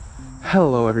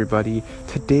Hello everybody,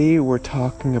 today we're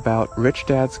talking about Rich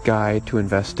Dad's Guide to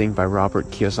Investing by Robert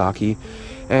Kiyosaki,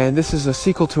 and this is a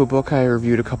sequel to a book I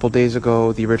reviewed a couple days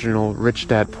ago, the original Rich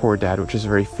Dad Poor Dad, which is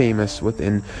very famous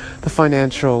within the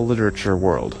financial literature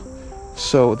world.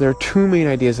 So there are two main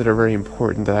ideas that are very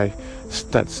important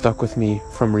that stuck with me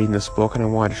from reading this book, and I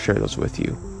wanted to share those with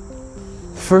you.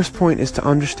 The first point is to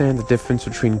understand the difference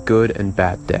between good and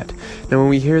bad debt. Now, when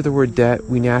we hear the word debt,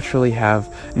 we naturally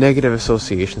have negative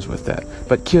associations with that.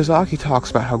 But Kiyosaki talks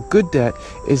about how good debt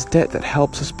is debt that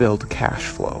helps us build cash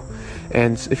flow.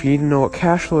 And if you need to know what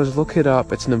cash flow is, look it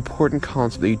up. It's an important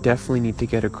concept that you definitely need to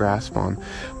get a grasp on.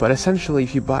 But essentially,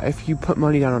 if you put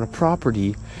money down on a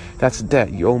property, that's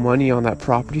debt. You owe money on that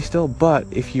property still, but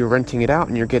if you're renting it out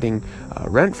and you're getting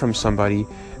rent from somebody,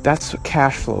 that's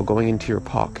cash flow going into your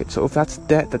pocket. So if that's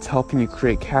debt that's helping you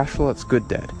create cash flow, that's good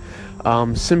debt.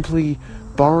 Simply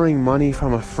borrowing money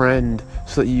from a friend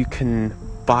so that you can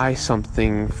buy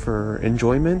something for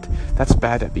enjoyment, that's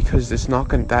bad debt, because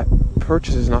that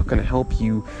purchase is not going to help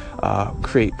you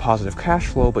create positive cash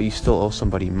flow, but you still owe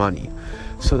somebody money.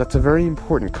 So that's a very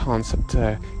important concept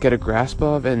to get a grasp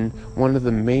of, and one of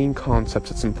the main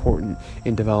concepts that's important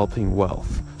in developing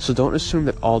wealth. So don't assume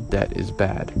that all debt is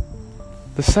bad.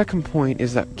 The second point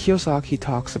is that Kiyosaki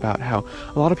talks about how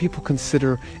a lot of people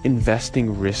consider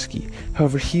investing risky.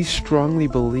 However, he strongly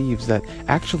believes that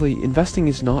actually investing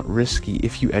is not risky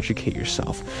if you educate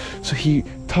yourself. So he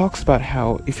talks about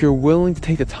how if you're willing to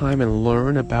take the time and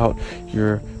learn about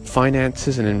your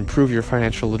finances and improve your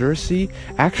financial literacy,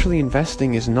 actually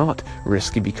investing is not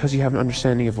risky because you have an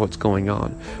understanding of what's going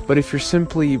on. But if you're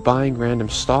simply buying random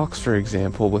stocks, for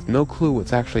example, with no clue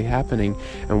what's actually happening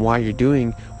and why you're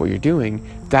doing what you're doing,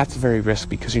 that's very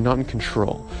risky because you're not in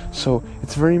control. So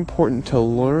it's very important to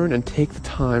learn and take the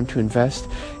time to invest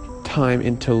time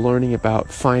into learning about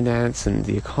finance and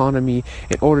the economy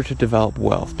in order to develop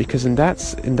wealth, because in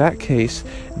that case,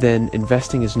 then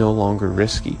investing is no longer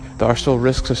risky. There are still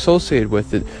risks associated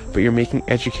with it, but you're making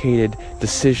educated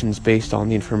decisions based on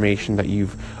the information that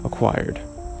you've acquired.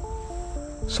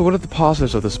 So what are the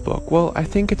positives of this book? Well, I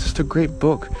think it's just a great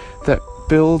book that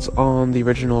builds on the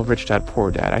original Rich Dad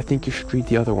Poor Dad. I think you should read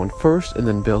the other one first and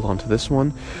then build onto this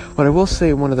one. But I will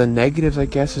say one of the negatives, I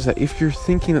guess, is that if you're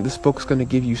thinking that this book's going to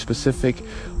give you specific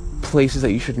places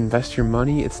that you should invest your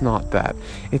money, it's not that.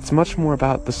 It's much more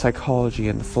about the psychology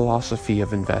and the philosophy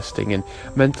of investing and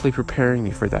mentally preparing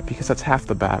you for that, because that's half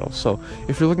the battle. So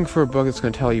if you're looking for a book that's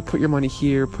going to tell you, put your money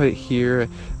here, put it here,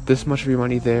 this much of your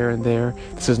money there and there,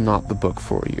 this is not the book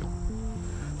for you.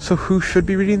 So who should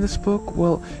be reading this book?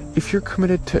 Well, if you're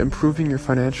committed to improving your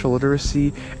financial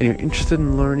literacy and you're interested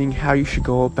in learning how you should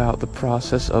go about the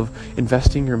process of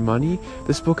investing your money,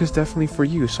 this book is definitely for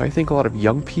you. So I think a lot of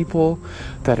young people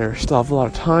that still have a lot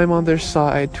of time on their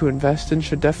side to invest in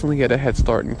should definitely get a head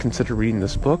start and consider reading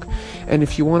this book. And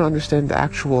if you want to understand the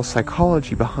actual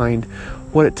psychology behind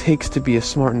what it takes to be a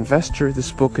smart investor,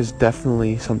 this book is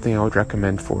definitely something I would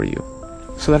recommend for you.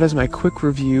 So that is my quick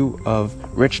review of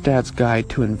Rich Dad's Guide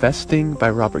to Investing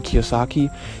by Robert Kiyosaki.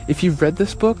 If you've read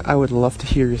this book, I would love to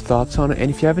hear your thoughts on it.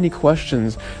 And if you have any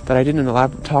questions that I didn't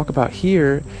talk about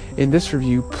here in this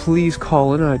review, please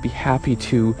call in and I'd be happy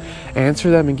to answer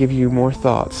them and give you more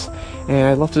thoughts. And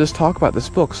I'd love to just talk about this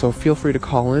book, so feel free to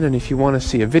call in. And if you want to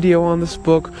see a video on this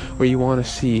book or you want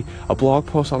to see a blog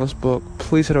post on this book,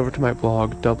 please head over to my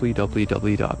blog,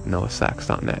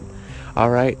 www.noahsachs.net.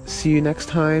 Alright, see you next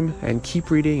time, and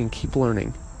keep reading and keep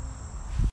learning.